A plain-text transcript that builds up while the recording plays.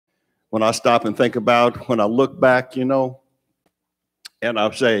when I stop and think about, when I look back, and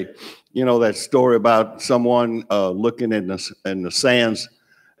I say, that story about someone looking in the sands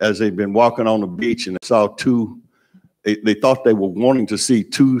as they've been walking on the beach and they saw they thought they were wanting to see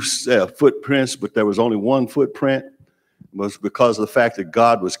two footprints, but there was only one footprint. It was because of the fact that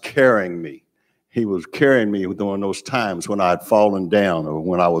God was carrying me. He was carrying me during those times when I had fallen down or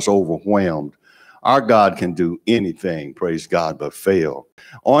when I was overwhelmed. Our God can do anything, praise God, but fail.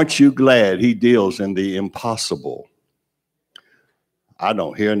 Aren't you glad he deals in the impossible? I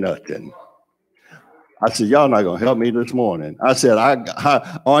don't hear nothing. I said, y'all not going to help me this morning. I said,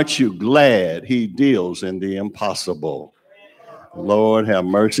 aren't you glad he deals in the impossible? Lord have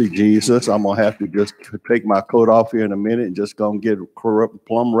mercy, Jesus. I'm going to have to just take my coat off here in a minute and just going to get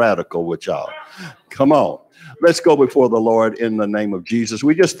plumb radical with y'all. Come on. Let's go before the Lord in the name of Jesus.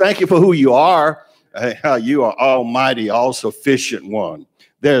 We just thank you for who you are. How you are almighty, all-sufficient one.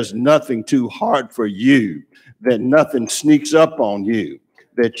 There's nothing too hard for you, that nothing sneaks up on you,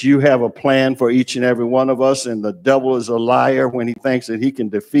 that you have a plan for each and every one of us, and the devil is a liar when he thinks that he can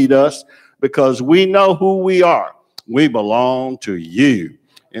defeat us, because we know who we are. We belong to you.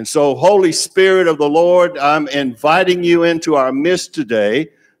 And so, Holy Spirit of the Lord, I'm inviting you into our midst today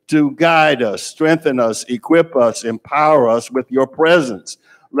to guide us, strengthen us, equip us, empower us with your presence.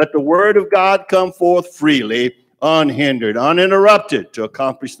 Let the word of God come forth freely, unhindered, uninterrupted, to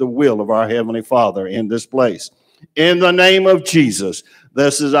accomplish the will of our Heavenly Father in this place. In the name of Jesus,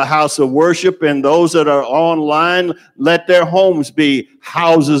 this is a house of worship, and those that are online, let their homes be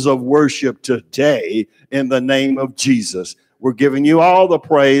houses of worship today in the name of Jesus. We're giving you all the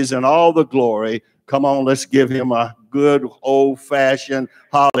praise and all the glory. Come on, let's give him a good old-fashioned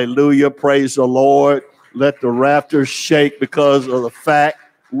hallelujah. Praise the Lord. Let the rafters shake because of the fact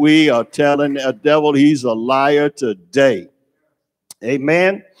we are telling the devil he's a liar today.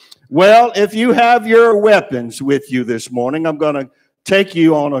 Amen. Well, if you have your weapons with you this morning, I'm going to take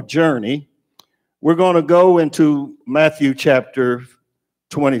you on a journey. We're going to go into Matthew chapter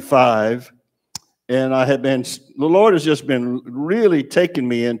 25. And the Lord has just been really taking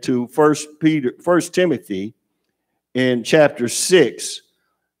me into 1 Timothy in chapter 6.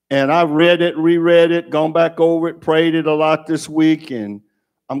 And I've read it, reread it, gone back over it, prayed it a lot this week. And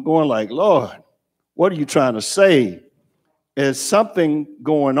I'm going like, Lord, what are you trying to say? There's something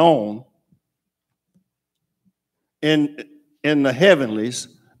going on in the heavenlies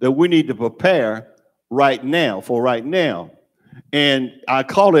that we need to prepare right now. And I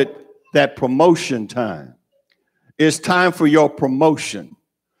call it that promotion time. It's time for your promotion.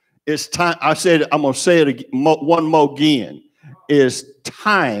 It's time. I'm going to say it again, one more again. It's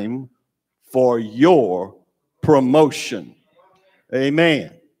time for your promotion.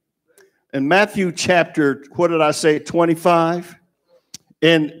 Amen. In Matthew chapter, 25?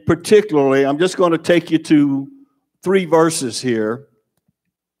 And particularly, I'm just going to take you to 3 verses here.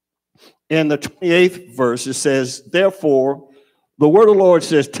 In the 28th verse, it says, therefore, the word of the Lord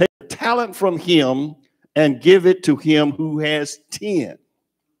says, take talent from him and give it to him who has 10.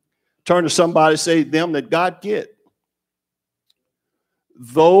 Turn to somebody, say, them that God get.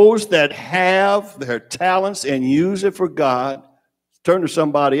 Those that have their talents and use it for God, turn to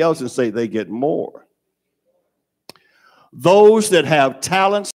somebody else and say they get more. Those that have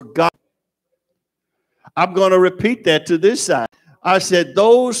talents for God. I'm going to repeat that to this side. I said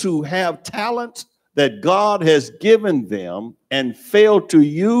those who have talents that God has given them and fail to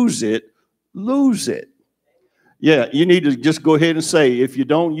use it, lose it. Yeah, you need to just go ahead and say, if you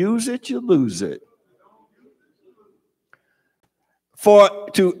don't use it, you lose it. For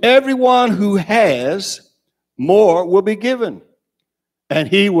to everyone who has, more will be given, and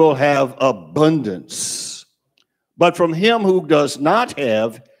he will have abundance. But from him who does not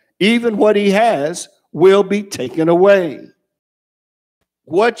have, even what he has will be taken away.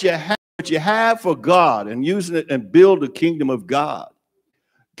 What you have for God and using it and build the kingdom of God.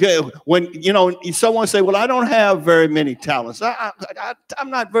 Okay, when someone say, well, I don't have very many talents. I'm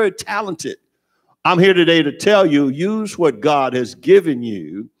not very talented. I'm here today to tell you, use what God has given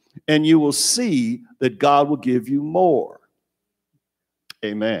you, and you will see that God will give you more.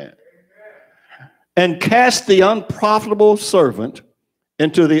 Amen. And cast the unprofitable servant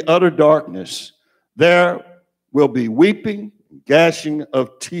into the utter darkness. There will be weeping, gnashing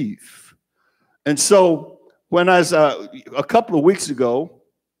of teeth. And so when I was a couple of weeks ago,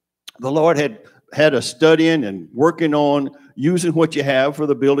 the Lord had us studying and working on using what you have for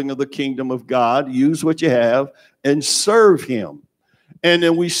the building of the kingdom of God. Use what you have and serve him. And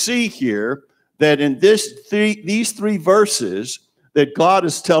then we see here that in these 3 verses that God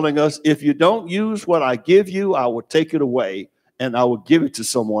is telling us, if you don't use what I give you, I will take it away. and I will give it to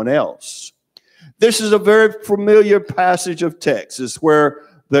someone else. This is a very familiar passage of text. It's where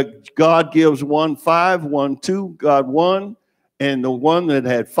God gives one 5, one 2, God 1. And the one that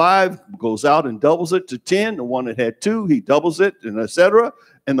had 5 goes out and doubles it to 10. The one that had 2, he doubles it, and etc.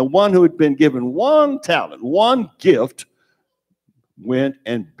 And the one who had been given 1 talent, 1 gift, went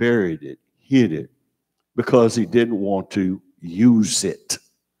and buried it, hid it, because he didn't want to use it.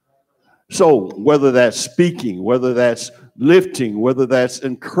 So whether that's speaking, whether that's lifting, whether that's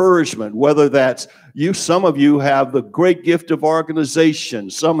encouragement, whether that's some of you have the great gift of organization.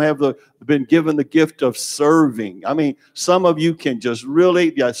 Some have been given the gift of serving. I mean, some of you can just really,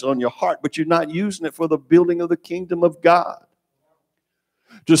 that's on your heart, but you're not using it for the building of the kingdom of God.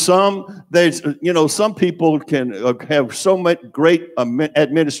 To some, there's, some people can have so much great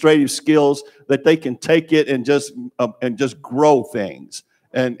administrative skills that they can take it and just grow things.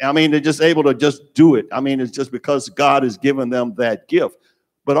 And I mean, they're just able to just do it. I mean, it's just because God has given them that gift.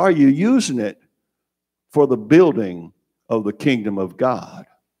 But are you using it for the building of the kingdom of God?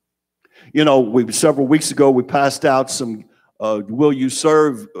 Several weeks ago, we passed out some will you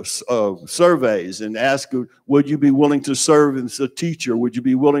serve surveys and ask, would you be willing to serve as a teacher? Would you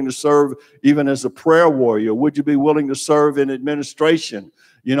be willing to serve even as a prayer warrior? Would you be willing to serve in administration?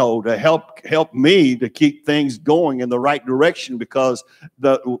 To help me to keep things going in the right direction, because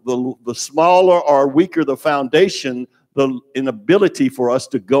the smaller or weaker the foundation, the inability for us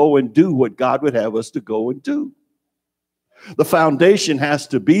to go and do what God would have us to go and do. The foundation has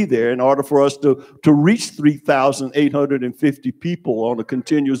to be there in order for us to reach 3,850 people on a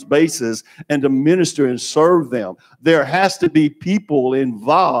continuous basis and to minister and serve them. There has to be people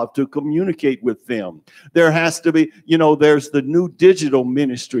involved to communicate with them. There has to be, there's the new digital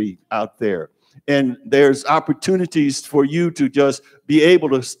ministry out there. And there's opportunities for you to just be able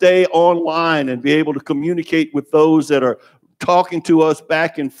to stay online and be able to communicate with those that are talking to us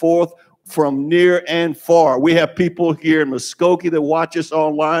back and forth from near and far. We have people here in Muskogee that watch us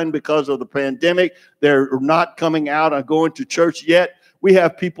online because of the pandemic. They're not coming out and going to church yet. We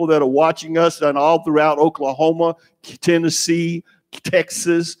have people that are watching us and all throughout Oklahoma, Tennessee,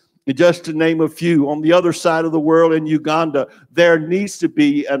 Texas, just to name a few. On the other side of the world in Uganda, there needs to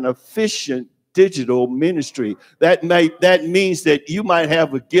be an efficient digital ministry. That means that you might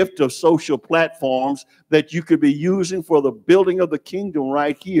have a gift of social platforms that you could be using for the building of the kingdom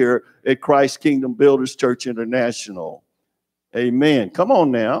right here at Christ Kingdom Builders Church International. Amen. Come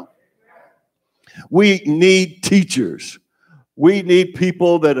on now. We need teachers. We need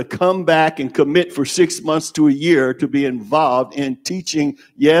people that have come back and commit for 6 months to a year to be involved in teaching,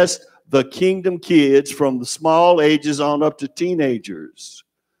 yes, the kingdom kids from the small ages on up to teenagers.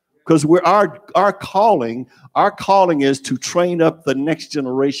 Because our calling is to train up the next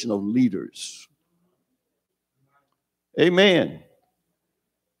generation of leaders. Amen.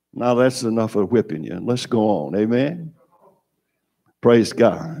 Now that's enough of whipping you. Let's go on. Amen. Praise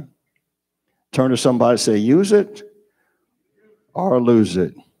God. Turn to somebody and say, use it or lose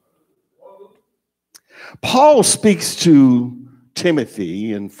it. Paul speaks to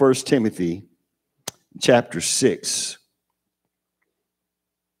Timothy in 1 Timothy chapter 6.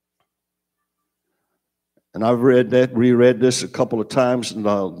 And I've reread this a couple of times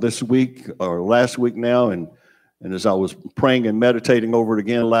this week or last week now. And as I was praying and meditating over it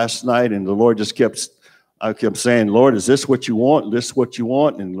again last night, and the Lord I kept saying, Lord, is this what you want? This what you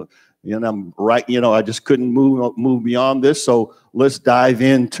want? And I'm right, I just couldn't move beyond this. So let's dive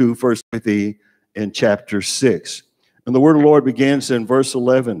into 1 Timothy in chapter 6. And the word of the Lord begins in verse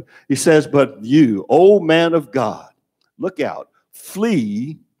 11. He says, but you, O man of God, look out,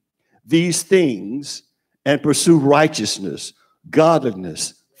 flee these things and pursue righteousness,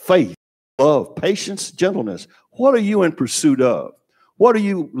 godliness, faith, love, patience, gentleness. What are you in pursuit of? What are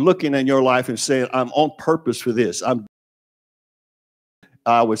you looking in your life and saying, I'm on purpose for this?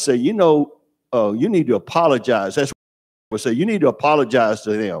 I would say, you need to apologize. That's what I would say. You need to apologize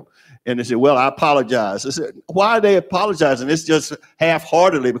to them. And they said, well, I apologize. I said, why are they apologizing? It's just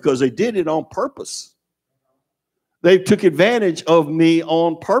half-heartedly because they did it on purpose. They took advantage of me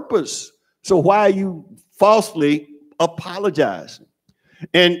on purpose. So why are you falsely apologizing?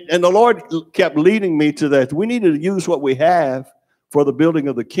 And the Lord kept leading me to that. We need to use what we have for the building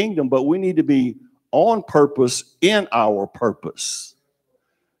of the kingdom, but we need to be on purpose in our purpose.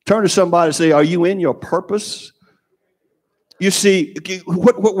 Turn to somebody and say, are you in your purpose? You see,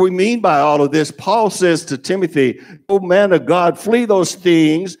 what we mean by all of this, Paul says to Timothy, oh man of God, flee those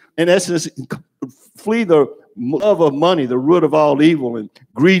things. In essence, flee the love of money, the root of all evil, and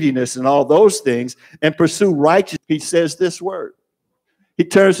greediness and all those things, and pursue righteousness. He says this word. He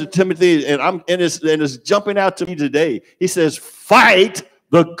turns to Timothy, and it's jumping out to me today. He says, fight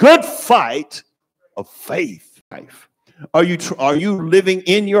the good fight of faith. Are you living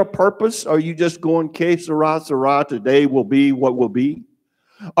in your purpose? Are you just going, que sera, sera, today will be what will be?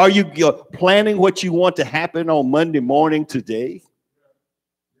 Are you planning what you want to happen on Monday morning today?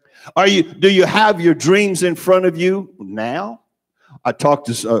 Do you have your dreams in front of you now? I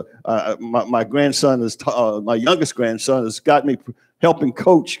talked to my grandson, my youngest grandson has got me helping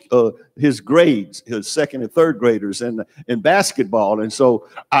coach his grades, his second and third graders in basketball. And so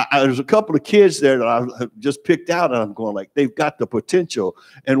there's a couple of kids there that I just picked out, and I'm going like, they've got the potential.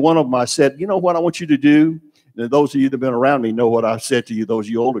 And one of them I said, you know what I want you to do? And those of you that have been around me know what I said to you, those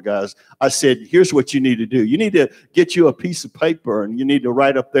of you older guys. I said, here's what you need to do. You need to get you a piece of paper, and you need to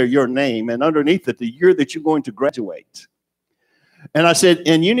write up there your name, and underneath it, the year that you're going to graduate. And I said,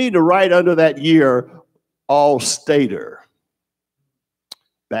 and you need to write under that year, All-Stater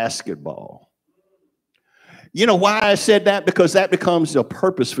basketball. You know why I said that? Because that becomes a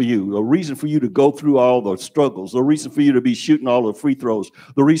purpose for you, a reason for you to go through all the struggles, a reason for you to be shooting all the free throws,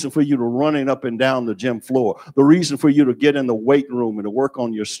 the reason for you to running up and down the gym floor, the reason for you to get in the weight room and to work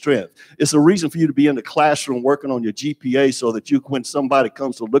on your strength. It's a reason for you to be in the classroom working on your GPA so that when somebody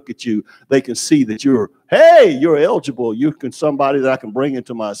comes to look at you, they can see that you're eligible. Somebody that I can bring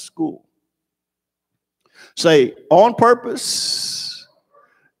into my school. Say, on purpose,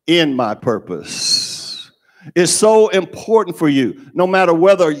 in my purpose. It's so important for you. No matter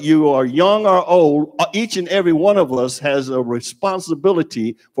whether you are young or old, each and every one of us has a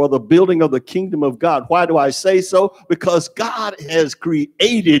responsibility for the building of the kingdom of God. Why do I say so? Because God has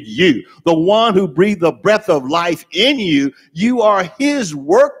created you. The one who breathed the breath of life in you. You are his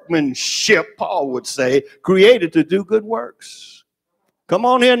workmanship, Paul would say, created to do good works. Come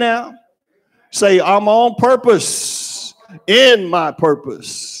on here now. Say, I'm on purpose, in my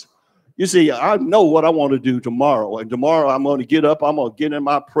purpose. You see, I know what I want to do tomorrow. And tomorrow I'm going to get up. I'm going to get in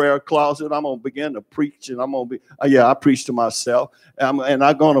my prayer closet. I'm going to begin to preach. And I'm going to be, I preach to myself. And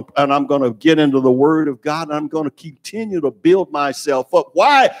I'm going to get into the word of God. And I'm going to continue to build myself up.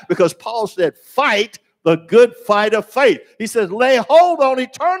 Why? Because Paul said, fight the good fight of faith. He says, lay hold on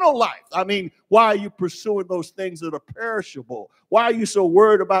eternal life. I mean, why are you pursuing those things that are perishable? Why are you so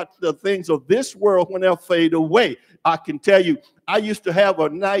worried about the things of this world when they'll fade away? I can tell you, I used to have a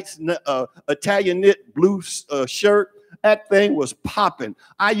nice Italian knit blue shirt. That thing was popping.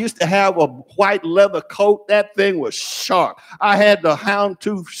 I used to have a white leather coat. That thing was sharp. I had the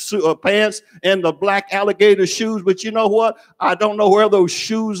houndstooth pants and the black alligator shoes. But you know what? I don't know where those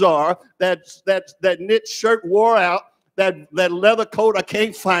shoes are. That knit shirt wore out. That leather coat, I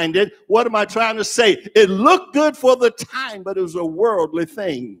can't find it. What am I trying to say? It looked good for the time, but it was a worldly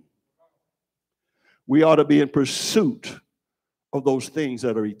thing. We ought to be in pursuit of those things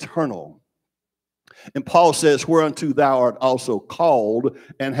that are eternal. And Paul says, whereunto thou art also called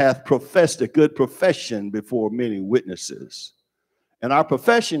and hath professed a good profession before many witnesses. And our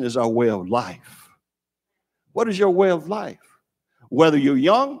profession is our way of life. What is your way of life? Whether you're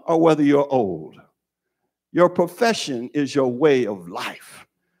young or whether you're old, your profession is your way of life.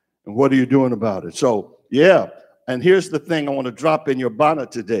 And what are you doing about it? So, yeah. And here's the thing I want to drop in your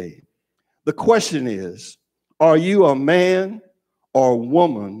bonnet today. The question is, are you a man or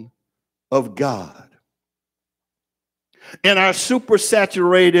woman of God? In our super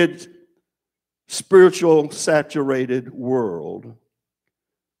saturated, spiritual saturated world,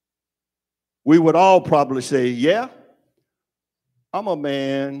 we would all probably say, yeah, I'm a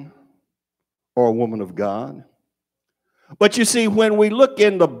man or a woman of God. But you see, when we look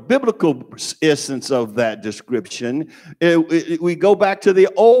in the biblical essence of that description, we go back to the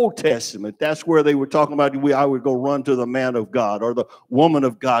Old Testament. That's where they were talking about, I would go run to the man of God or the woman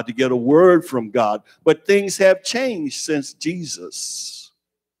of God to get a word from God. But things have changed since Jesus.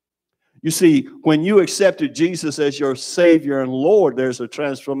 You see, when you accepted Jesus as your Savior and Lord, there's a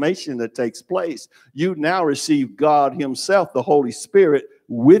transformation that takes place. You now receive God himself, the Holy Spirit,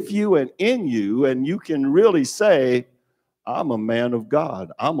 with you and in you, and you can really say, I'm a man of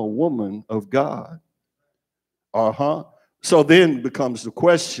God. I'm a woman of God. So then becomes the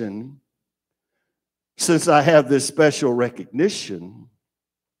question, since I have this special recognition,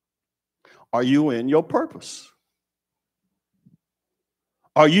 are you in your purpose?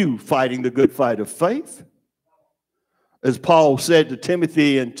 Are you fighting the good fight of faith? As Paul said to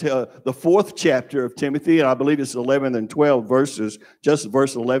Timothy in the 4th chapter of Timothy, and I believe it's 11 and 12 verses, just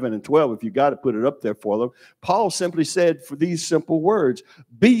verse 11 and 12, if you got to put it up there for them. Paul simply said for these simple words,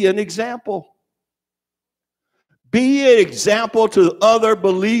 be an example. Be an example to other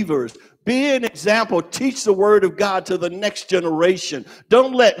believers. Be an example. Teach the word of God to the next generation.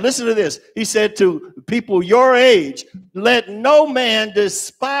 Listen to this. He said to people your age, let no man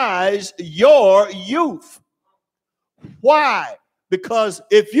despise your youth. Why? Because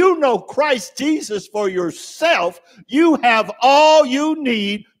if you know Christ Jesus for yourself, you have all you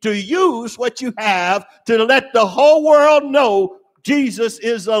need to use what you have to let the whole world know Jesus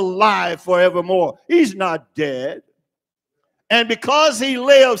is alive forevermore. He's not dead. And because he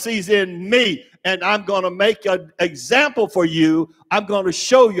lives, he's in me. And I'm going to make an example for you. I'm going to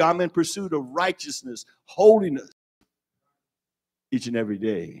show you I'm in pursuit of righteousness, holiness each and every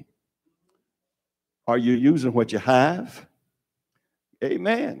day. Are you using what you have?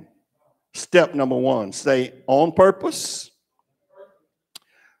 Amen. Step number 1, say on purpose.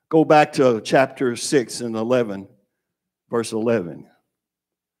 Go back to chapter 6 and 11, verse 11.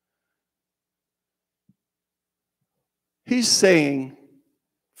 He's saying,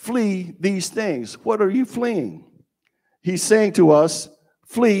 flee these things. What are you fleeing? He's saying to us,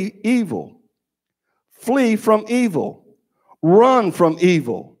 flee evil. Flee from evil. Run from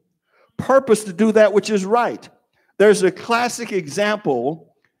evil. Purpose to do that which is right. There's a classic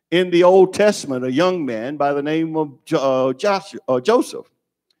example in the Old Testament, a young man by the name of Joseph.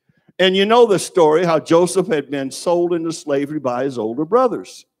 And you know the story, how Joseph had been sold into slavery by his older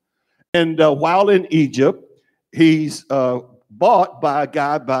brothers. And while in Egypt, he's bought by a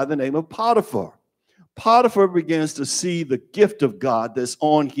guy by the name of Potiphar. Potiphar begins to see the gift of God that's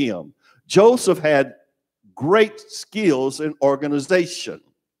on him. Joseph had great skills in organization.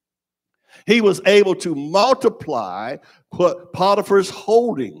 He was able to multiply Potiphar's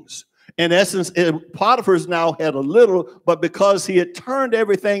holdings. In essence, Potiphar's now had a little, but because he had turned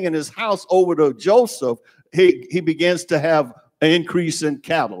everything in his house over to Joseph, he begins to have an increase in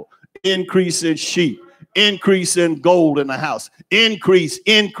cattle, increase in sheep, increase in gold in the house, increase,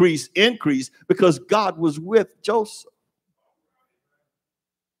 because God was with Joseph.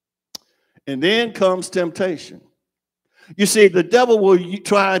 And then comes temptation. You see, the devil will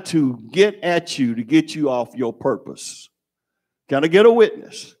try to get at you to get you off your purpose. Can I get a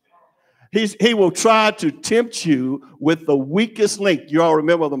witness? He will try to tempt you with the weakest link. You all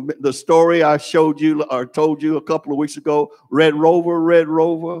remember the story I showed you or told you a couple of weeks ago? Red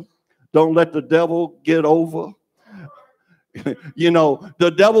Rover, don't let the devil get over. You know,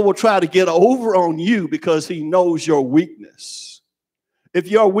 the devil will try to get over on you because he knows your weakness. If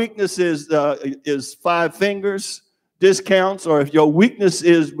your weakness is 5 fingers, discounts, or if your weakness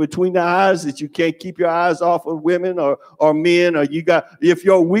is between the eyes that you can't keep your eyes off of women or men, or if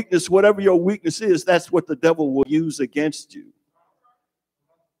your weakness, whatever your weakness is, that's what the devil will use against you.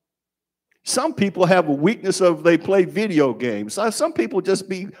 Some people have a weakness of they play video games. Some people just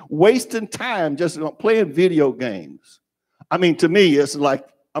be wasting time just playing video games. I mean, to me, it's like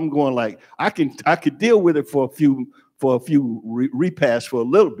I'm going like I could deal with it for a few repasts for a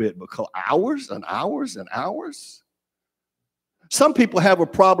little bit, but hours and hours and hours. Some people have a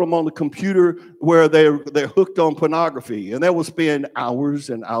problem on the computer where they're hooked on pornography, and they will spend hours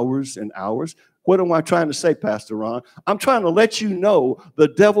and hours and hours. What am I trying to say, Pastor Ron? I'm trying to let you know the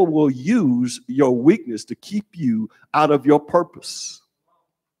devil will use your weakness to keep you out of your purpose.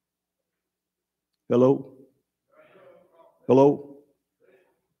 Hello? Hello?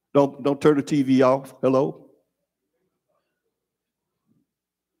 Don't turn the TV off. Hello?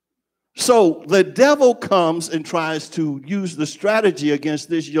 So the devil comes and tries to use the strategy against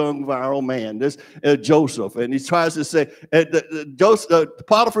this young viral man, this Joseph, and he tries to say,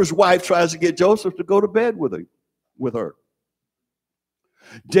 Potiphar's wife tries to get Joseph to go to bed with her.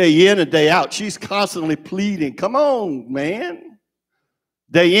 Day in and day out, she's constantly pleading, "Come on, man."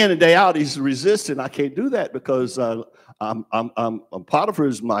 Day in and day out, he's resisting. I can't do that because Potiphar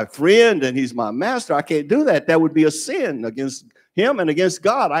is my friend and he's my master. I can't do that. That would be a sin against him and against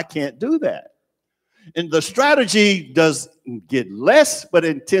God. I can't do that. And the strategy does get less, but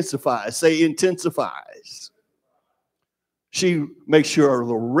intensifies. Say intensifies. She makes sure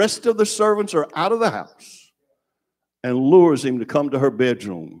the rest of the servants are out of the house and lures him to come to her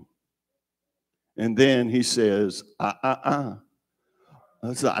bedroom. And then he says,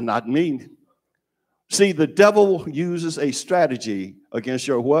 That's not me. See, the devil uses a strategy against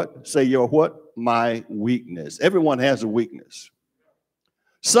your what? Say your what? My weakness. Everyone has a weakness.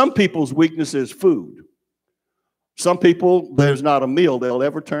 Some people's weakness is food. Some people, there's not a meal they'll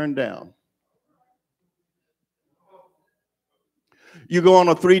ever turn down. You go on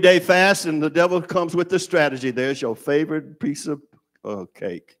a 3-day fast and the devil comes with the strategy. There's your favorite piece of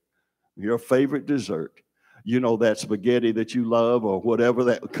cake, your favorite dessert. You know, that spaghetti that you love or whatever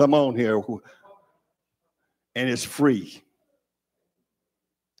that, come on here. And it's free.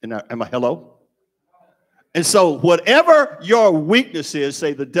 Am I hello? And so whatever your weakness is,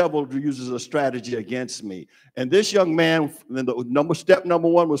 say the devil uses a strategy against me. And this young man, step number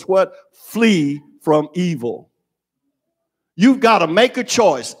one was what? Flee from evil. You've got to make a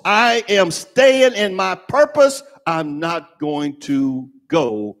choice. I am staying in my purpose. I'm not going to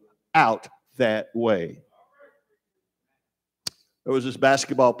go out that way. There was this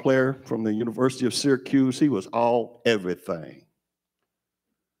basketball player from the University of Syracuse. He was all everything.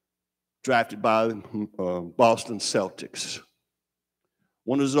 Drafted by Boston Celtics.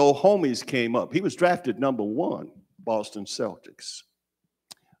 One of his old homies came up. He was drafted number 1, Boston Celtics.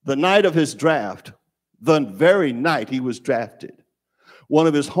 The night of his draft, the very night he was drafted, one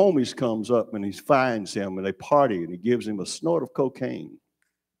of his homies comes up and he finds him and they party and he gives him a snort of cocaine.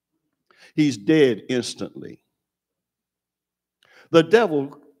 He's dead instantly. The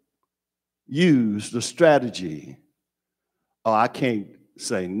devil used the strategy, oh, I can't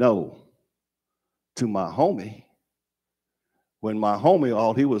say no to my homie, when my homie,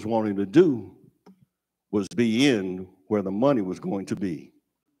 all he was wanting to do was be in where the money was going to be.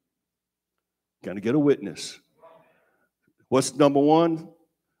 Got to get a witness. What's number one?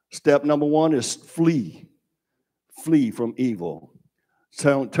 Step number one is flee. Flee from evil.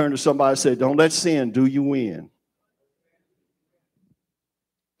 Turn to somebody and say, don't let sin do you in.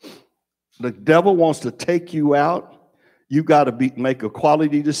 The devil wants to take you out. You got to make a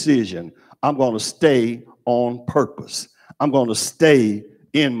quality decision. I'm going to stay on purpose. I'm going to stay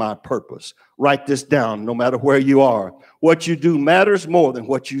in my purpose. Write this down no matter where you are. What you do matters more than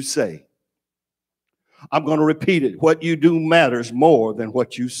what you say. I'm going to repeat it. What you do matters more than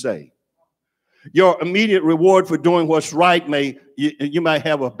what you say. Your immediate reward for doing what's right you might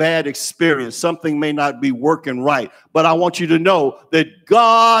have a bad experience. Something may not be working right. But I want you to know that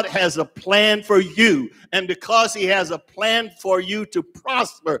God has a plan for you. And because he has a plan for you to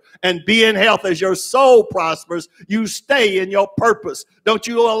prosper and be in health as your soul prospers, you stay in your purpose. Don't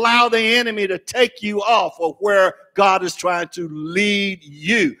you allow the enemy to take you off of where God is trying to lead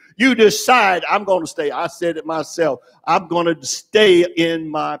you. You decide, I'm going to stay. I said it myself. I'm going to stay in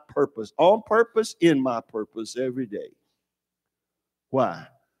my purpose. On purpose, in my purpose every day. Why?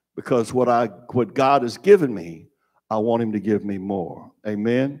 Because what God has given me, I want him to give me more.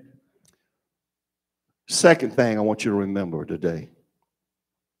 Amen? Second thing I want you to remember today.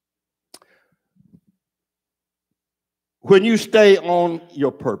 When you stay on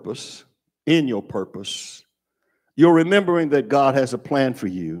your purpose, in your purpose, you're remembering that God has a plan for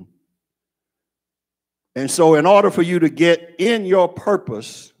you. And so in order for you to get in your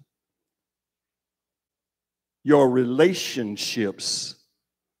purpose, your relationships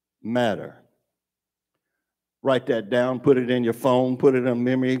matter. Write that down, put it in your phone, put it in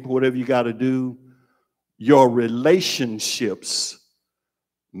memory, whatever you got to do. Your relationships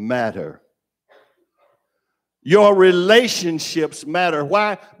matter. Your relationships matter.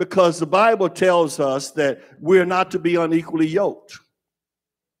 Why? Because the Bible tells us that we're not to be unequally yoked.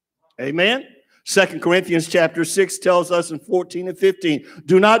 Amen? 2 Corinthians chapter 6 tells us in 14 and 15,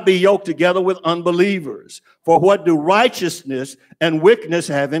 do not be yoked together with unbelievers. For what do righteousness and wickedness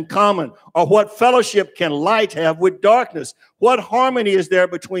have in common? Or what fellowship can light have with darkness? What harmony is there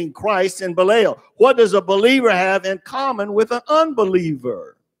between Christ and Belial? What does a believer have in common with an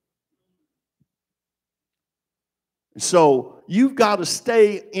unbeliever? So you've got to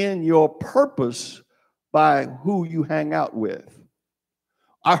stay in your purpose by who you hang out with.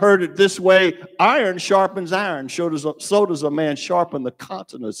 I heard it this way, iron sharpens iron, so does a man sharpen the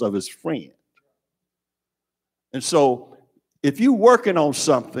countenance of his friend. And so if you're working on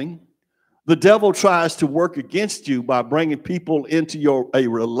something, the devil tries to work against you by bringing people into a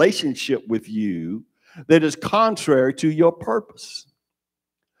relationship with you that is contrary to your purpose.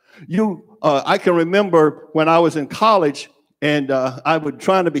 I can remember when I was in college and I would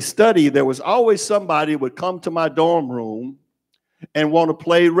trying to be study, there was always somebody who would come to my dorm room and want to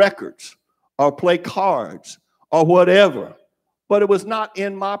play records or play cards or whatever. But it was not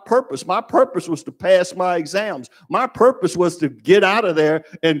in my purpose. My purpose was to pass my exams. My purpose was to get out of there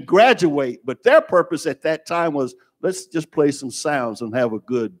and graduate. But their purpose at that time was, let's just play some sounds and have a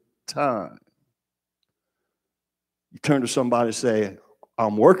good time. You turn to somebody and say,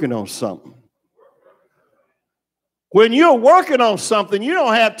 I'm working on something. When you're working on something, you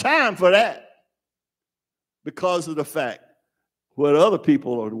don't have time for that because of the fact what other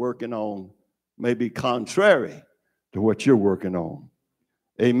people are working on may be contrary to what you're working on.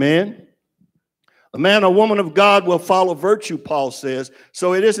 Amen? A man or woman of God will follow virtue, Paul says.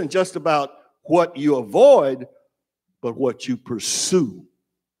 So it isn't just about what you avoid, but what you pursue.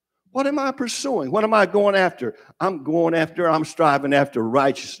 What am I pursuing? What am I going after? I'm striving after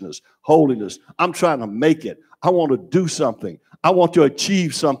righteousness, holiness. I'm trying to make it. I want to do something. I want to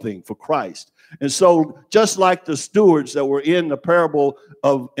achieve something for Christ. And so just like the stewards that were in the parable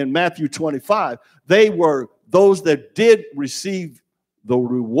in Matthew 25, they were those that did receive the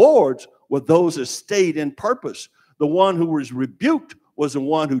rewards were those that stayed in purpose. The one who was rebuked was the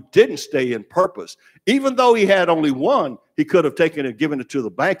one who didn't stay in purpose. Even though he had only one, he could have taken it, given it to the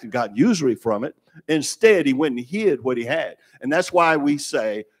bank and got usury from it. Instead, he went and hid what he had. And that's why we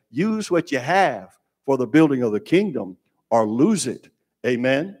say, use what you have for the building of the kingdom or lose it.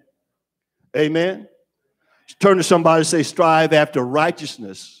 Amen. Amen. Turn to somebody and say, strive after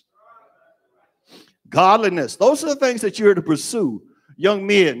righteousness, godliness. Those are the things that you're to pursue. Young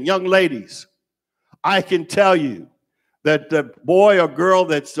men, young ladies, I can tell you that the boy or girl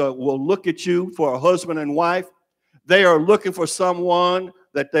that will look at you for a husband and wife, they are looking for someone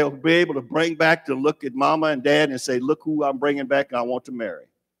that they'll be able to bring back to look at mama and dad and say, look who I'm bringing back and I want to marry.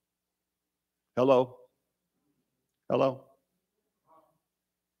 Hello? Hello?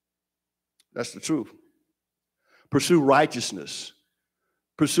 That's the truth. Pursue righteousness.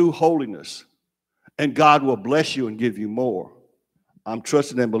 Pursue holiness. And God will bless you and give you more. I'm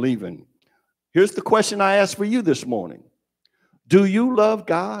trusting and believing. Here's the question I asked for you this morning. Do you love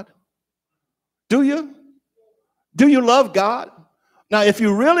God? Do you? Do you love God? Now, if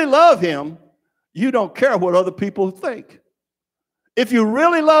you really love him, you don't care what other people think. If you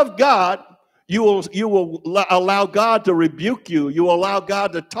really love God, you will allow God to rebuke you. You will allow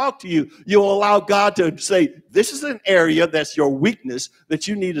God to talk to you. You will allow God to say, this is an area that's your weakness that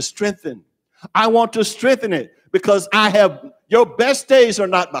you need to strengthen. I want to strengthen it because your best days are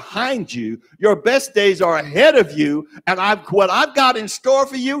not behind you. Your best days are ahead of you. And what I've got in store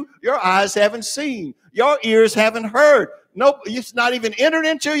for you, your eyes haven't seen. Your ears haven't heard. No, it's not even entered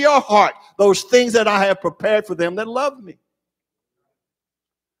into your heart. Those things that I have prepared for them that love me.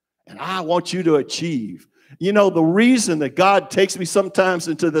 And I want you to achieve. You know, the reason that God takes me sometimes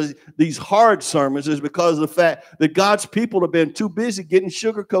into these hard sermons is because of the fact that God's people have been too busy getting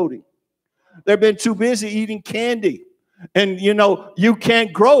sugar coating. They've been too busy eating candy. And, you know, you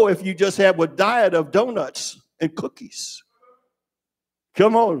can't grow if you just have a diet of donuts and cookies.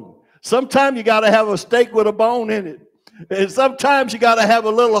 Come on. Sometimes you got to have a steak with a bone in it. And sometimes you got to have a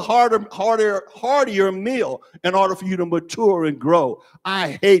little heartier meal in order for you to mature and grow.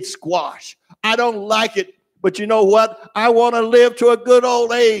 I hate squash. I don't like it. But you know what? I want to live to a good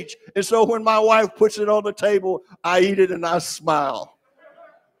old age. And so when my wife puts it on the table, I eat it and I smile.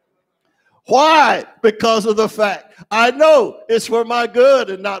 Why? Because of the fact I know it's for my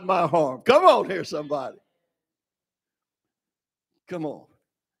good and not my harm. Come on here, somebody. Come on.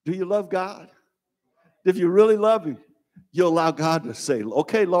 Do you love God? If you really love him, you'll allow God to say,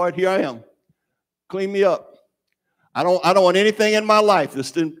 okay, Lord, here I am. Clean me up. I don't want anything in my life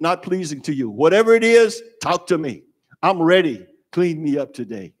that's not pleasing to you. Whatever it is, talk to me. I'm ready. Clean me up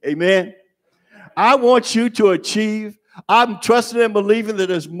today. Amen. I want you to achieve. I'm trusting and believing that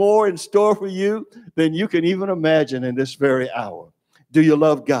there's more in store for you than you can even imagine in this very hour. Do you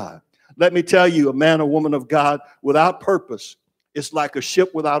love God? Let me tell you, a man or woman of God without purpose, it's like a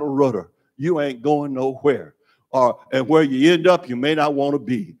ship without a rudder. You ain't going nowhere. And where you end up, you may not want to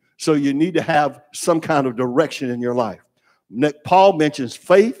be. So you need to have some kind of direction in your life. Paul mentions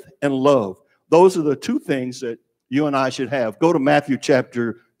faith and love. Those are the two things that you and I should have. Go to Matthew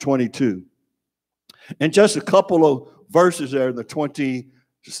chapter 22. And just a couple of verses there, the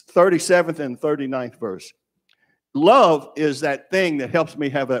 37th and 39th verse. Love is that thing that helps me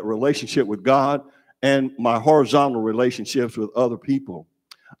have that relationship with God and my horizontal relationships with other people.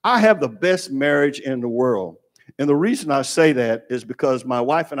 I have the best marriage in the world. And the reason I say that is because my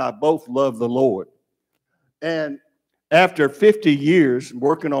wife and I both love the Lord. And after 50 years,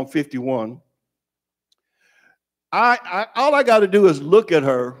 working on 51, all I got to do is look at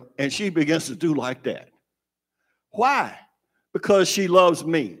her and she begins to do like that. Why? Because she loves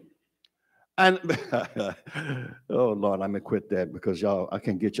me. And oh Lord, I'm gonna quit that because I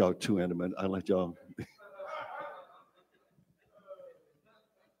can't get y'all too intimate. I let y'all.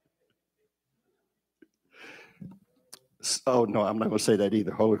 Oh no, I'm not gonna say that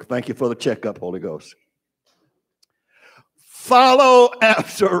either. Thank you for the checkup, Holy Ghost. Follow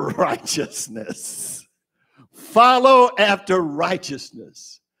after righteousness. Follow after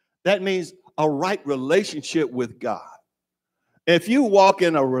righteousness. That means a right relationship with God. If you walk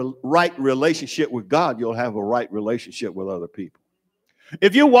in a right relationship with God, you'll have a right relationship with other people.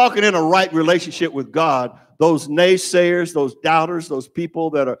 If you're walking in a right relationship with God, those naysayers, those doubters, those people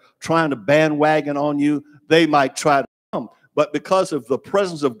that are trying to bandwagon on you, they might try to come. but because of the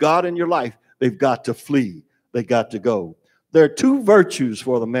presence of God in your life, they've got to flee. They got to go. There are two virtues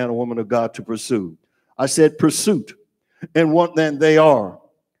for the man or woman of God to pursue. I said pursuit. And what then they are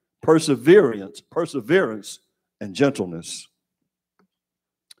perseverance, and gentleness.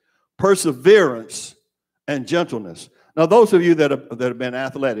 Perseverance and gentleness. Now, those of you that have been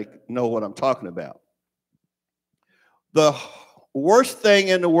athletic know what I'm talking about. The worst thing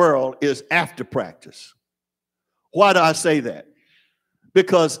in the world is after practice. Why do I say that?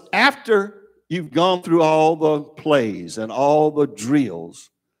 Because after you've gone through all the plays and all the drills,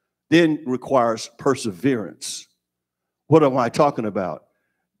 then requires perseverance. What am I talking about?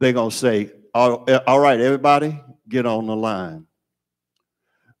 They're going to say, all right, everybody, get on the line.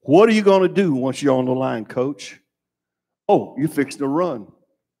 What are you going to do once you're on the line, coach? Oh, you're fixing to run.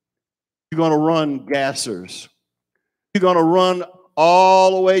 You're going to run gassers. You're going to run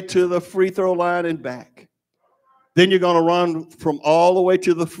all the way to the free throw line and back. Then you're going to run from all the way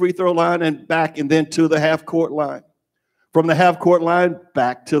to the free throw line and back, and then to the half court line. From the half court line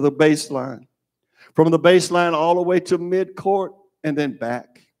back to the baseline. From the baseline all the way to mid court and then back.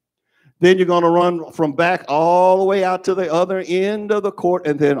 Then you're going to run from back all the way out to the other end of the court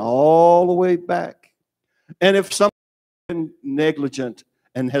and then all the way back. And if someone's been negligent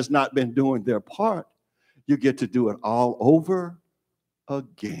and has not been doing their part, you get to do it all over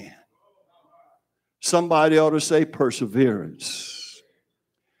again. Somebody ought to say perseverance.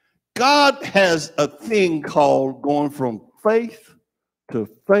 God has a thing called going from faith to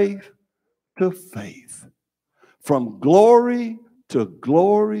faith to faith. From glory to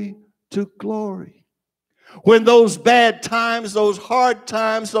glory to glory. When those bad times, those hard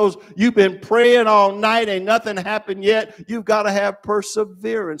times, those you've been praying all night and nothing happened yet, you've got to have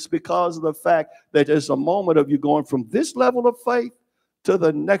perseverance because of the fact that there's a moment of you going from this level of faith to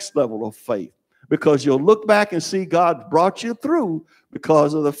the next level of faith. Because you'll look back and see God brought you through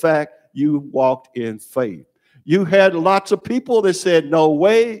because of the fact you walked in faith. You had lots of people that said, no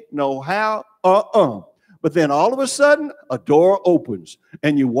way, no how, But then all of a sudden, a door opens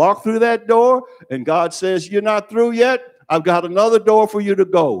and you walk through that door and God says, you're not through yet. I've got another door for you to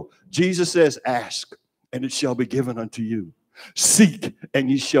go. Jesus says, ask and it shall be given unto you. Seek and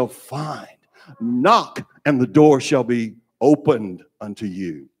ye shall find. Knock and the door shall be opened unto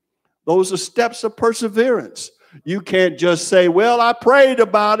you. Those are steps of perseverance. You can't just say, well, I prayed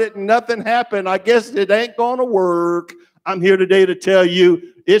about it and nothing happened. I guess it ain't going to work. I'm here today to tell you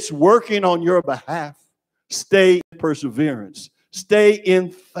it's working on your behalf. Stay in perseverance. Stay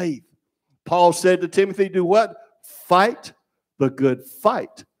in faith. Paul said to Timothy, do what? Fight the good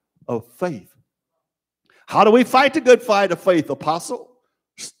fight of faith. How do we fight the good fight of faith, apostle?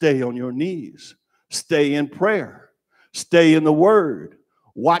 Stay on your knees. Stay in prayer. Stay in the word.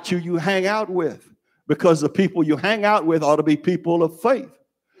 Watch who you hang out with, because the people you hang out with ought to be people of faith.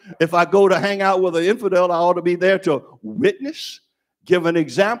 If I go to hang out with an infidel, I ought to be there to witness, give an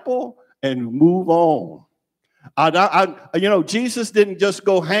example, and move on. Jesus didn't just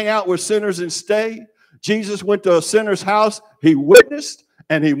go hang out with sinners and stay. Jesus went to a sinner's house, he witnessed,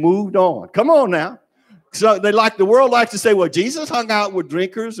 and he moved on. Come on now. So the world likes to say, well, Jesus hung out with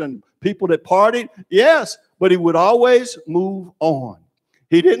drinkers and people that partied. Yes, but he would always move on.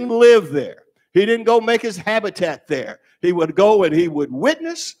 He didn't live there. He didn't go make his habitat there. He would go and he would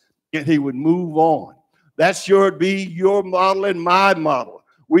witness and he would move on. That should be your model and my model.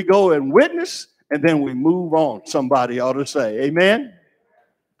 We go and witness and then we move on. Somebody ought to say, amen.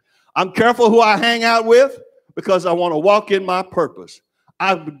 I'm careful who I hang out with because I want to walk in my purpose.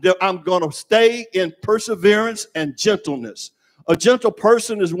 I'm going to stay in perseverance and gentleness. A gentle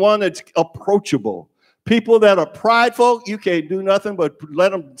person is one that's approachable. People that are prideful, you can't do nothing but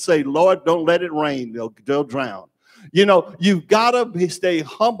let them say, Lord, don't let it rain. They'll drown. You know, you've got to stay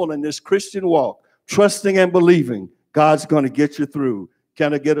humble in this Christian walk, trusting and believing God's going to get you through.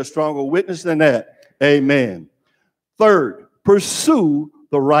 Can I get a stronger witness than that? Amen. Third, pursue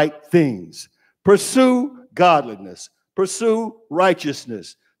the right things. Pursue godliness. Pursue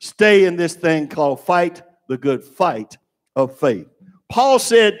righteousness. Stay in this thing called fight the good fight of faith. Paul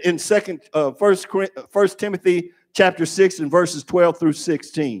said in 1 Timothy chapter 6 and verses 12 through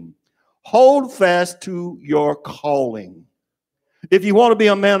 16, hold fast to your calling. If you want to be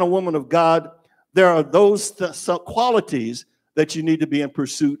a man or woman of God, there are those qualities that you need to be in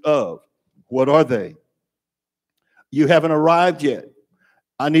pursuit of. What are they? You haven't arrived yet.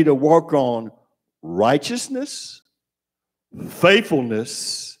 I need to work on righteousness,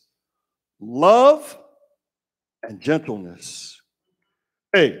 faithfulness, love, and gentleness.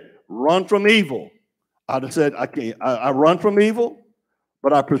 Hey, run from evil. I said, I run from evil,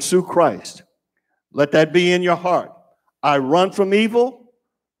 but I pursue Christ. Let that be in your heart. I run from evil.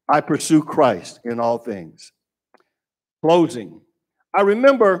 I pursue Christ in all things. Closing. I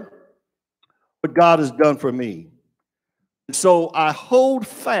remember what God has done for me. So I hold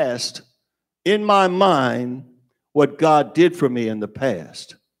fast in my mind what God did for me in the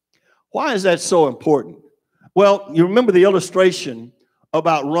past. Why is that so important? Well, you remember the illustration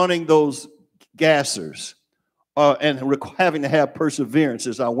about running those gassers and having to have perseverance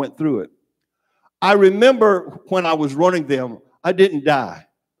as I went through it. I remember when I was running them, I didn't die,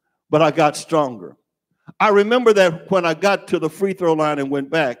 but I got stronger. I remember that when I got to the free throw line and went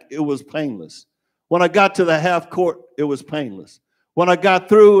back, it was painless. When I got to the half court, it was painless. When I got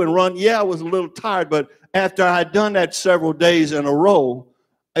through and run, yeah, I was a little tired, but after I had done that several days in a row,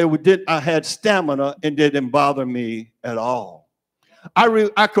 I had stamina and didn't bother me at all.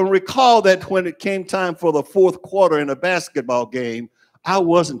 I can recall that when it came time for the fourth quarter in a basketball game, I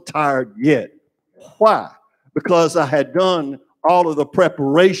wasn't tired yet. Why? Because I had done all of the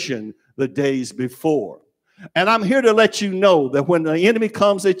preparation the days before. And I'm here to let you know that when the enemy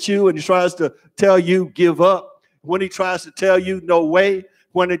comes at you and he tries to tell you give up, when he tries to tell you no way,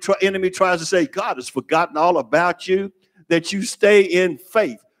 when the enemy tries to say God has forgotten all about you, that you stay in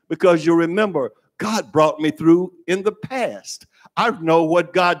faith, because you remember God brought me through in the past. I know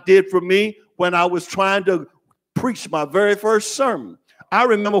what God did for me when I was trying to preach my very first sermon. I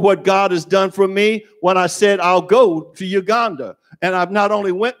remember what God has done for me when I said I'll go to Uganda. And I've not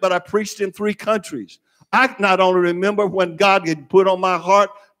only went, but I preached in 3 countries. I not only remember when God had put on my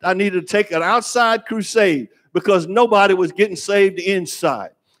heart I needed to take an outside crusade because nobody was getting saved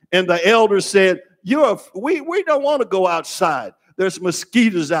inside. And the elders said, we don't want to go outside. There's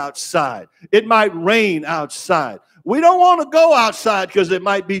mosquitoes outside. It might rain outside. We don't want to go outside because it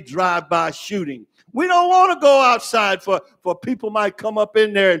might be drive-by shooting. We don't want to go outside for people might come up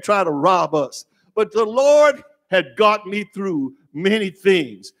in there and try to rob us. But the Lord had got me through many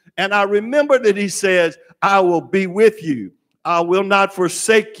things. And I remember that he says, I will be with you. I will not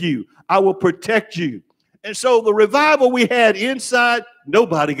forsake you. I will protect you. And so the revival we had inside,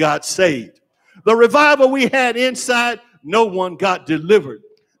 nobody got saved. The revival we had inside, no one got delivered.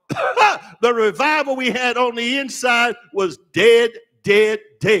 The revival we had on the inside was dead, dead,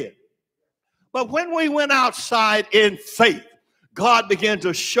 dead. But when we went outside in faith, God began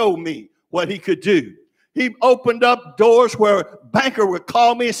to show me what he could do. He opened up doors where a banker would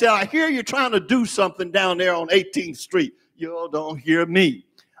call me and say, I hear you're trying to do something down there on 18th Street. You all don't hear me.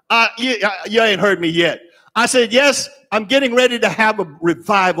 You ain't heard me yet. I said, yes, I'm getting ready to have a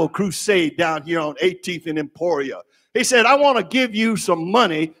revival crusade down here on 18th and Emporia. He said, I want to give you some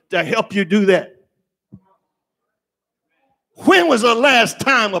money to help you do that. When was the last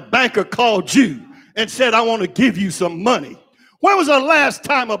time a banker called you and said, I want to give you some money? When was the last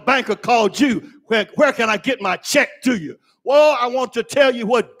time a banker called you? Where can I get my check to you? Well, I want to tell you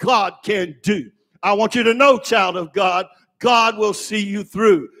what God can do. I want you to know, child of God, God will see you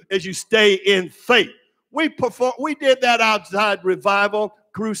through as you stay in faith. We did that outside revival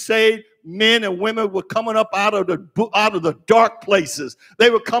crusade. Men and women were coming up out of the dark places. They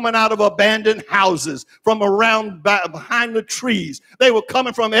were coming out of abandoned houses, from around behind the trees. They were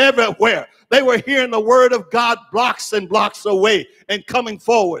coming from everywhere. They were hearing the word of God blocks and blocks away and coming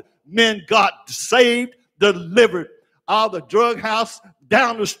forward. Men got saved, delivered. All the drug house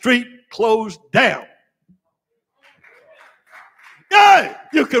down the street closed down. Hey,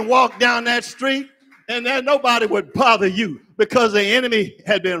 you can walk down that street and then nobody would bother you because the enemy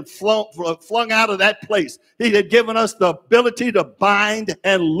had been flung out of that place. He had given us the ability to bind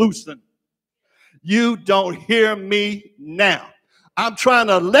and loosen. You don't hear me now. I'm trying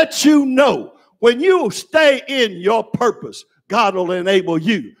to let you know when you stay in your purpose, God will enable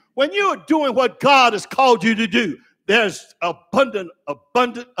you. When you're doing what God has called you to do, there's abundant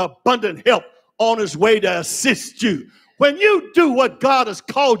help on his way to assist you. When you do what God has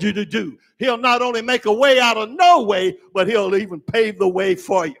called you to do, he'll not only make a way out of no way, but he'll even pave the way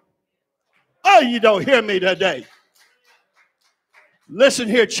for you. Oh, you don't hear me today. Listen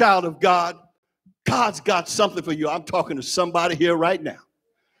here, child of God. God's got something for you. I'm talking to somebody here right now.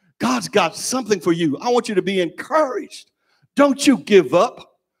 God's got something for you. I want you to be encouraged. Don't you give up.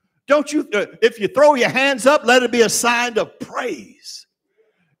 Don't you, if you throw your hands up, let it be a sign of praise.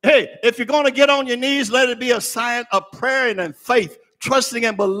 Hey, if you're going to get on your knees, let it be a sign of prayer and faith, trusting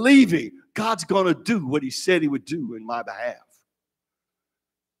and believing God's going to do what he said he would do in my behalf.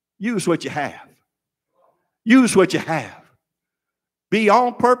 Use what you have. Use what you have. Be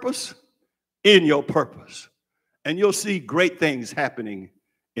on purpose, in your purpose, and you'll see great things happening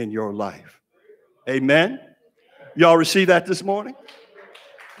in your life. Amen. Y'all receive that this morning?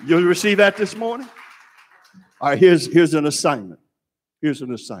 You'll receive that this morning? All right, here's an assignment. Here's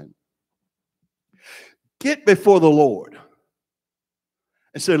an assignment. Get before the Lord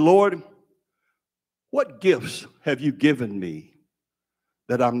and say, Lord, what gifts have you given me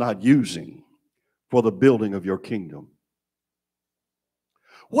that I'm not using for the building of your kingdom?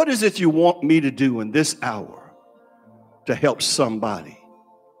 What is it you want me to do in this hour to help somebody?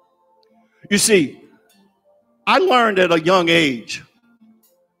 You see, I learned at a young age,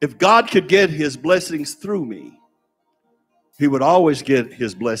 if God could get his blessings through me, he would always get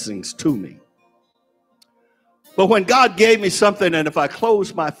his blessings to me. But when God gave me something, and if I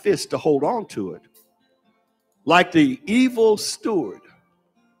closed my fist to hold on to it, like the evil steward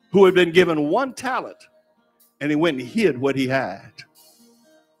who had been given one talent and he went and hid what he had,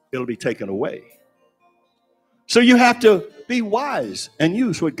 it'll be taken away. So you have to be wise and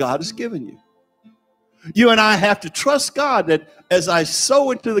use what God has given you. You and I have to trust God that as I sow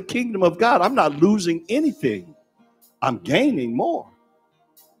into the kingdom of God, I'm not losing anything. I'm gaining more.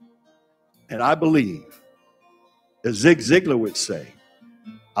 And I believe, as Zig Ziglar would say,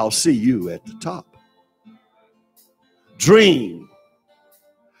 I'll see you at the top. Dream.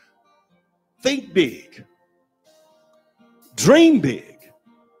 Think big. Dream big.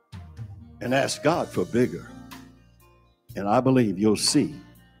 And ask God for bigger. And I believe you'll see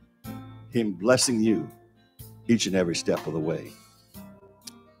him blessing you each and every step of the way.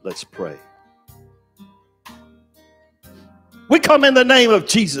 Let's pray. We come in the name of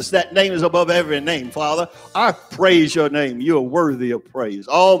Jesus. That name is above every name, Father. I praise your name. You are worthy of praise.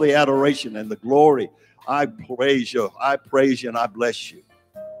 All the adoration and the glory. I praise you. I praise you and I bless you.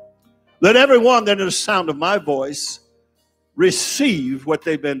 Let everyone that is the sound of my voice receive what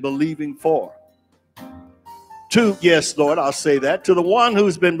they've been believing for. Yes, Lord, I'll say that. To the one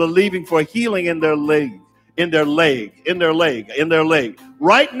who's been believing for healing in their leg,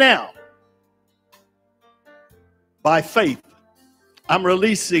 right now, by faith, I'm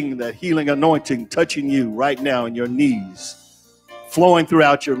releasing that healing anointing touching you right now in your knees, flowing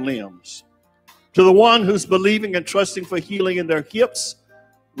throughout your limbs. To the one who's believing and trusting for healing in their hips,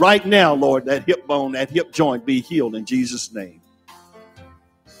 right now, Lord, that hip bone, that hip joint be healed in Jesus' name.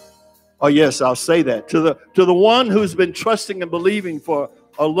 Oh, yes, I'll say that. To the one who's been trusting and believing for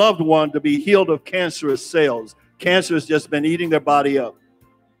a loved one to be healed of cancerous cells. Cancer has just been eating their body up.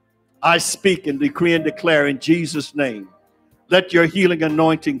 I speak and decree and declare in Jesus' name. Let your healing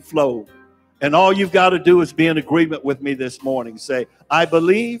anointing flow. And all you've got to do is be in agreement with me this morning. Say, I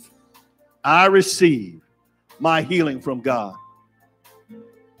believe, I receive my healing from God.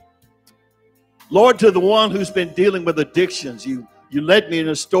 Lord, to the one who's been dealing with addictions, you led me in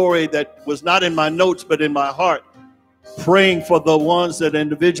a story that was not in my notes, but in my heart, praying for the ones that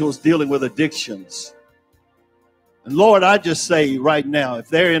individuals dealing with addictions. And Lord, I just say right now, if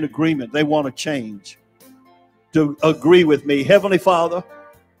they're in agreement, they want to change, to agree with me. Heavenly Father,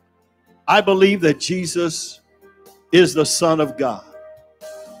 I believe that Jesus is the Son of God,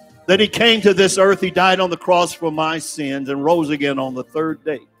 that he came to this earth, he died on the cross for my sins and rose again on the third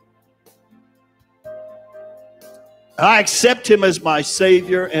day. I accept him as my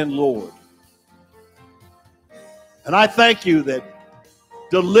Savior and Lord. And I thank you that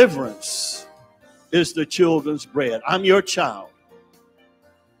deliverance is the children's bread. I'm your child.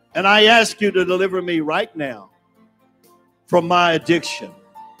 And I ask you to deliver me right now from my addiction.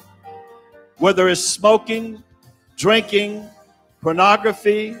 Whether it's smoking, drinking,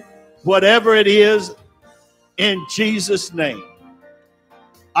 pornography, whatever it is, in Jesus' name.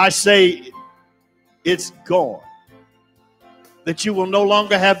 I say it's gone. That you will no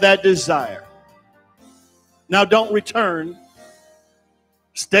longer have that desire. Now don't return.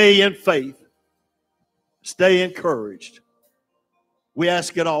 Stay in faith. Stay encouraged. We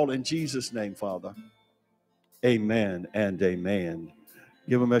ask it all in Jesus' name, Father. Amen and amen.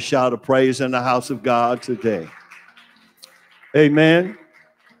 Give him a shout of praise in the house of God today. Amen.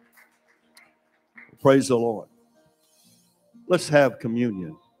 Praise the Lord. Let's have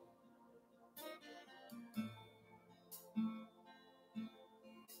communion.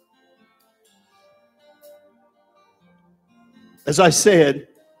 As I said,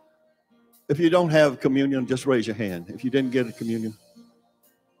 if you don't have communion, just raise your hand. If you didn't get a communion,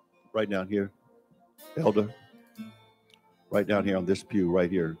 right down here, elder, right down here on this pew, right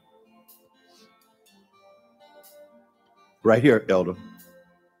here. Right here, elder,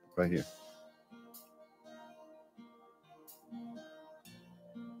 right here.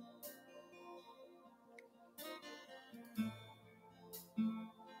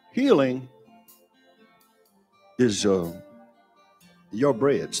 Healing is your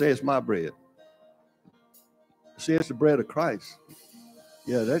bread. Say it's my bread. Say it's the bread of Christ.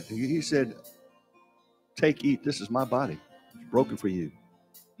 Yeah, that he said, take, eat. This is my body. It's broken for you.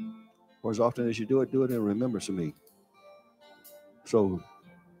 For as often as you do it in remembrance of me. So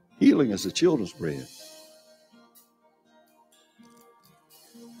healing is the children's bread.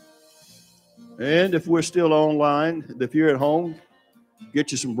 And if we're still online, if you're at home,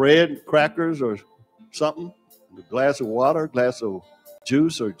 get you some bread, crackers, or something, a glass of water, a glass of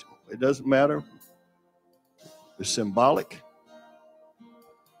juice, or it doesn't matter. It's symbolic.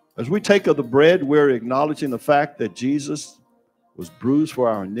 As we take of the bread, we're acknowledging the fact that Jesus was bruised for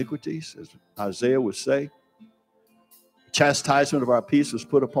our iniquities, as Isaiah would say. The chastisement of our peace was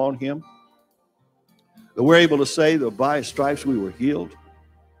put upon him. That we're able to say that by his stripes we were healed.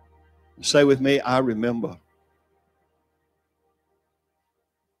 Say with me, I remember.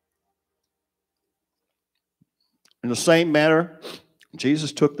 In the same manner,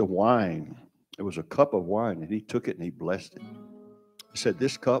 Jesus took the wine. It was a cup of wine, and he took it and he blessed it. He said,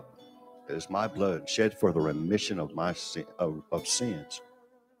 this cup is my blood shed for the remission of my of sins.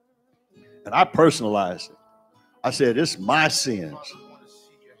 And I personalized it. I said, it's my sins.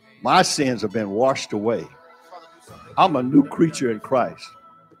 My sins have been washed away. I'm a new creature in Christ.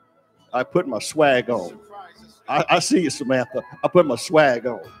 I put my swag on. I see you, Samantha. I put my swag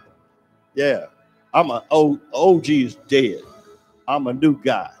on. Yeah. OG is dead. I'm a new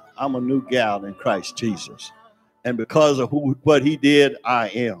guy. I'm a new gal in Christ Jesus. And because of what he did, I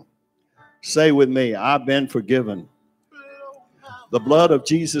am. Say with me, I've been forgiven. The blood of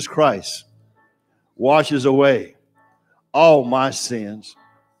Jesus Christ washes away all my sins.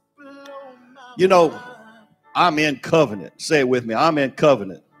 You know, I'm in covenant. Say it with me. I'm in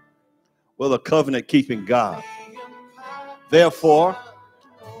covenant with a covenant-keeping God. Therefore,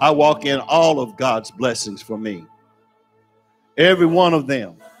 I walk in all of God's blessings for me. Every one of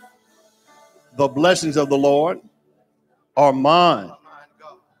them. The blessings of the Lord are mine.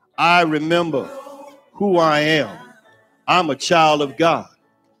 I remember who I am. I'm a child of God.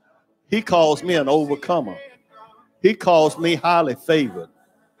 He calls me an overcomer. He calls me highly favored.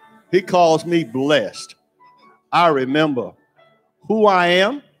 He calls me blessed. I remember who I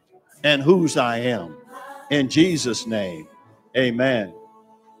am and whose I am. In Jesus' name, amen.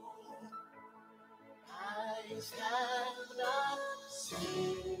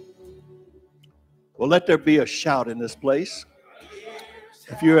 Well, let there be a shout in this place.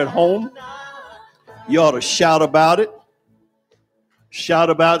 If you're at home, you ought to shout about it. Shout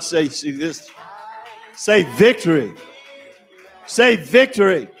about, say this. Say victory. Say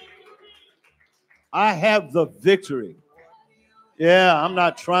victory. I have the victory. Yeah, I'm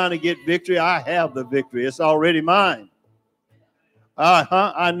not trying to get victory. I have the victory. It's already mine.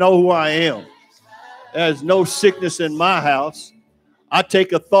 I know who I am. There's no sickness in my house. I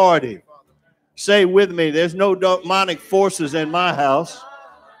take authority. Say with me, there's no demonic forces in my house.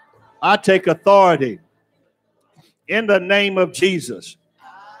 I take authority. In the name of Jesus.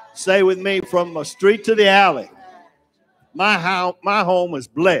 Say with me, from the street to the alley, my home is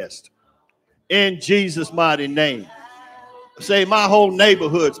blessed. In Jesus' mighty name. Say, my whole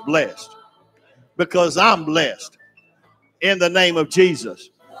neighborhood's blessed because I'm blessed in the name of Jesus.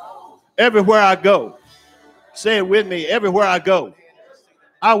 Everywhere I go, say it with me, everywhere I go,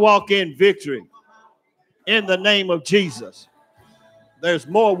 I walk in victory in the name of Jesus. There's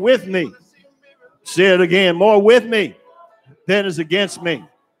more with me. Say it again, more with me than is against me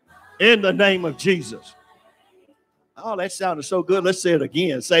in the name of Jesus. Oh, that sounded so good. Let's say it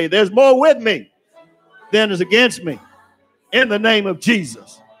again. Say, there's more with me than is against me. In the name of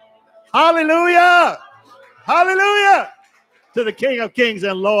Jesus. Hallelujah. Hallelujah. To the King of Kings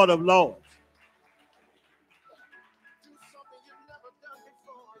and Lord of Lords.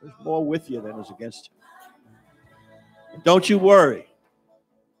 There's more with you than is against you. Don't you worry.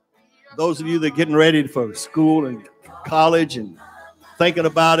 Those of you that are getting ready for school and college and thinking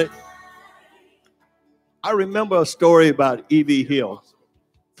about it. I remember a story about E.V. Hill.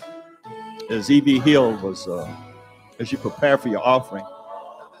 As E.V. Hill was... as you prepare for your offering.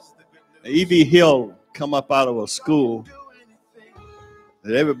 E.V. Hill come up out of a school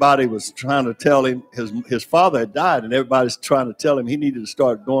that everybody was trying to tell him his father had died, and everybody's trying to tell him he needed to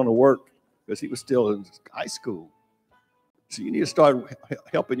start going to work because he was still in high school. So you need to start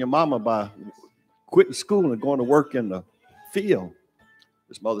helping your mama by quitting school and going to work in the field.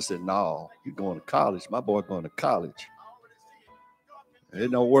 His mother said, no, you're going to college. My boy going to college.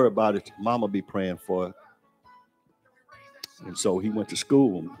 And don't worry about it. Mama be praying for it. And so he went to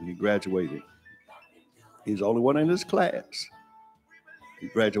school and he graduated. He's the only one in his class. He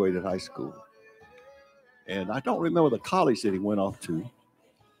graduated high school. And I don't remember the college that he went off to.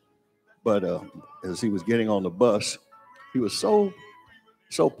 But as he was getting on the bus, he was so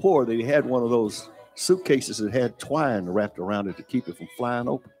poor that he had one of those suitcases that had twine wrapped around it to keep it from flying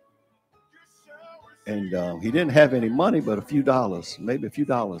open. And he didn't have any money but a few dollars, maybe a few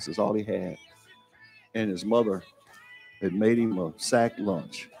dollars is all he had. And his mother had made him a sack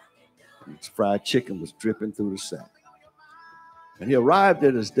lunch. And his fried chicken was dripping through the sack. And he arrived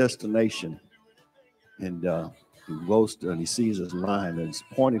at his destination, and he goes to, and he sees his line, and it's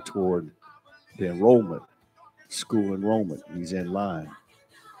pointing toward the enrollment, school enrollment. He's in line.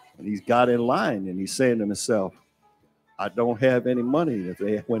 And he's got in line, and he's saying to himself, I don't have any money.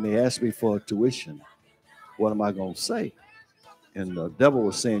 When they ask me for tuition, what am I going to say? And the devil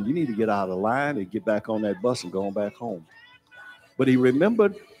was saying, you need to get out of line and get back on that bus and go on back home. But he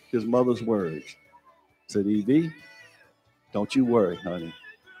remembered his mother's words. Said, Evie, don't you worry, honey.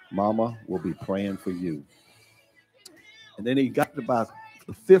 Mama will be praying for you. And then he got about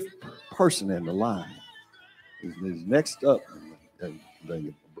the fifth person in the line. His next up,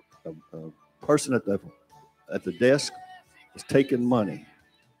 the person at the desk was taking money.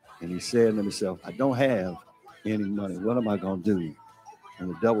 And he said to himself, I don't have any money. What am I going to do? And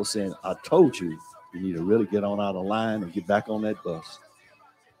the devil saying, I told you, you need to really get on out of line and get back on that bus.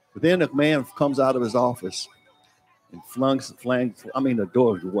 But then a man comes out of his office and the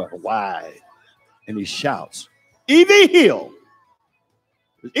doors were wide. And he shouts, Evie Hill!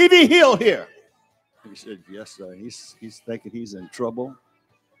 Is Evie Hill here? And he said, yes, sir. He's thinking he's in trouble.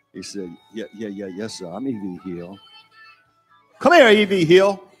 He said, yes, sir. I'm Evie Hill. Come here, Evie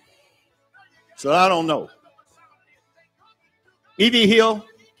Hill. So I don't know. Evie Hill?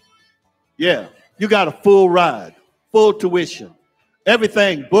 Yeah, you got a full ride, full tuition.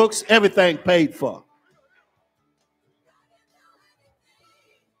 Everything, books, everything paid for.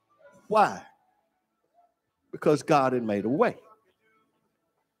 Why? Because God had made a way.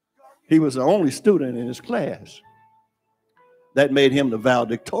 He was the only student in his class. That made him the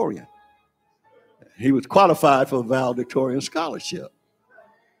valedictorian. He was qualified for a valedictorian scholarship.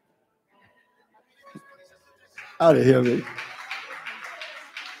 Out of here, man.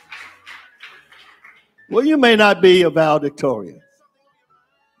 Well, you may not be a valedictorian,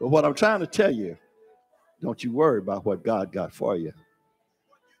 but what I'm trying to tell you, don't you worry about what God got for you.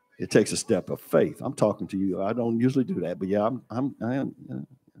 It takes a step of faith. I'm talking to you. I don't usually do that, but yeah, I am.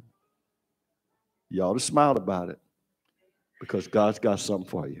 You ought to smile about it because God's got something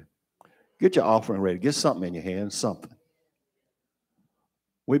for you. Get your offering ready. Get something in your hand, something.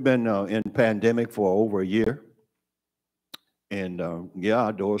 We've been in pandemic for over a year. And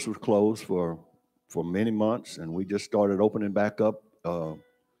our doors were closed for many months. And we just started opening back up in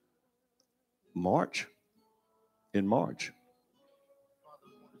March.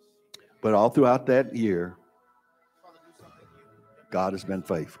 But all throughout that year, God has been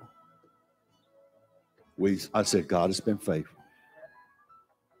faithful. I said, God has been faithful.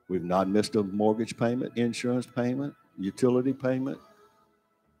 We've not missed a mortgage payment, insurance payment, utility payment.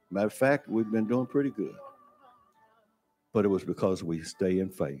 Matter of fact, we've been doing pretty good. But it was because we stay in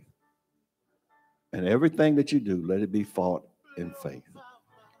faith. And everything that you do, let it be fought in faith.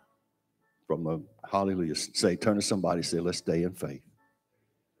 From the hallelujah, turn to somebody, say, let's stay in faith.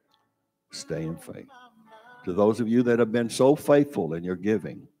 Stay in faith. To those of you that have been so faithful in your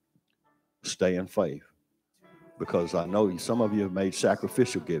giving, stay in faith. Because I know some of you have made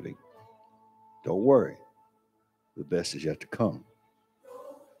sacrificial giving. Don't worry. The best is yet to come.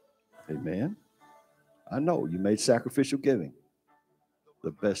 Amen. I know you made sacrificial giving. The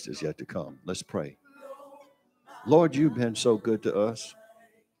best is yet to come. Let's pray. Lord, you've been so good to us.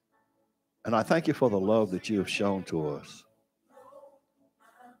 And I thank you for the love that you have shown to us.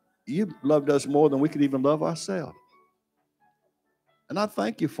 You loved us more than we could even love ourselves. And I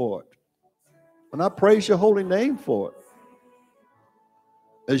thank you for it. And I praise your holy name for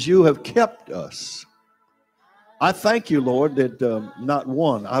it. As you have kept us. I thank you, Lord, that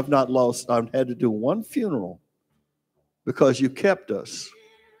I've had to do one funeral because you kept us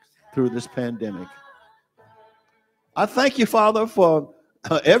through this pandemic. I thank you, Father, for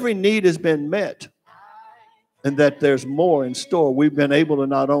every need has been met and that there's more in store. We've been able to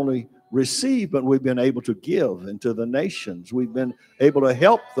not only receive, but we've been able to give into the nations. We've been able to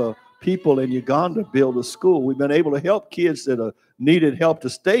help the people in Uganda build a school. We've been able to help kids that needed help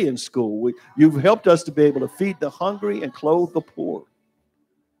to stay in school. You've helped us to be able to feed the hungry and clothe the poor.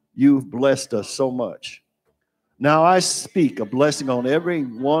 You've blessed us so much. Now I speak a blessing on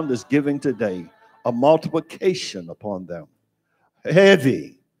everyone that's giving today, a multiplication upon them.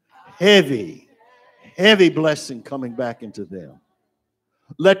 Heavy, heavy, heavy blessing coming back into them.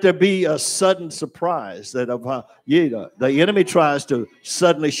 Let there be a sudden surprise that the enemy tries to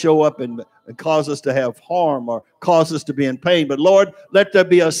suddenly show up and cause us to have harm or cause us to be in pain. But Lord, let there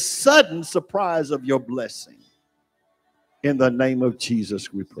be a sudden surprise of your blessing. In the name of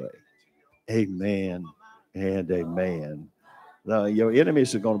Jesus, we pray. Amen and amen. Now, your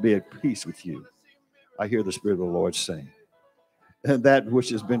enemies are going to be at peace with you. I hear the Spirit of the Lord saying. And that which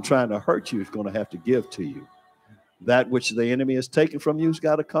has been trying to hurt you is going to have to give to you. That which the enemy has taken from you has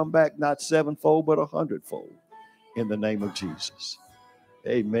got to come back, not sevenfold, but 100-fold. In the name of Jesus.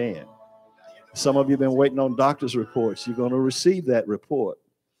 Amen. Some of you have been waiting on doctor's reports. You're going to receive that report.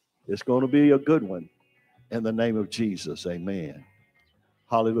 It's going to be a good one. In the name of Jesus. Amen.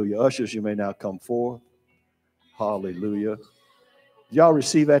 Hallelujah. Ushers, you may now come forth. Hallelujah. Y'all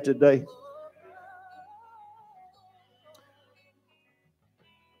receive that today?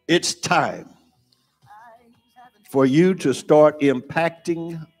 It's time for you to start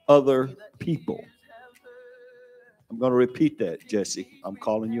impacting other people. I'm going to repeat that, Jesse. I'm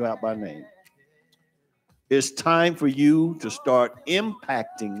calling you out by name. It's time for you to start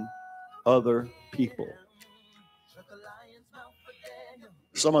impacting other people.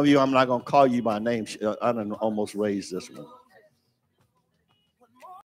 Some of you, I'm not going to call you by name. I done almost raised this one.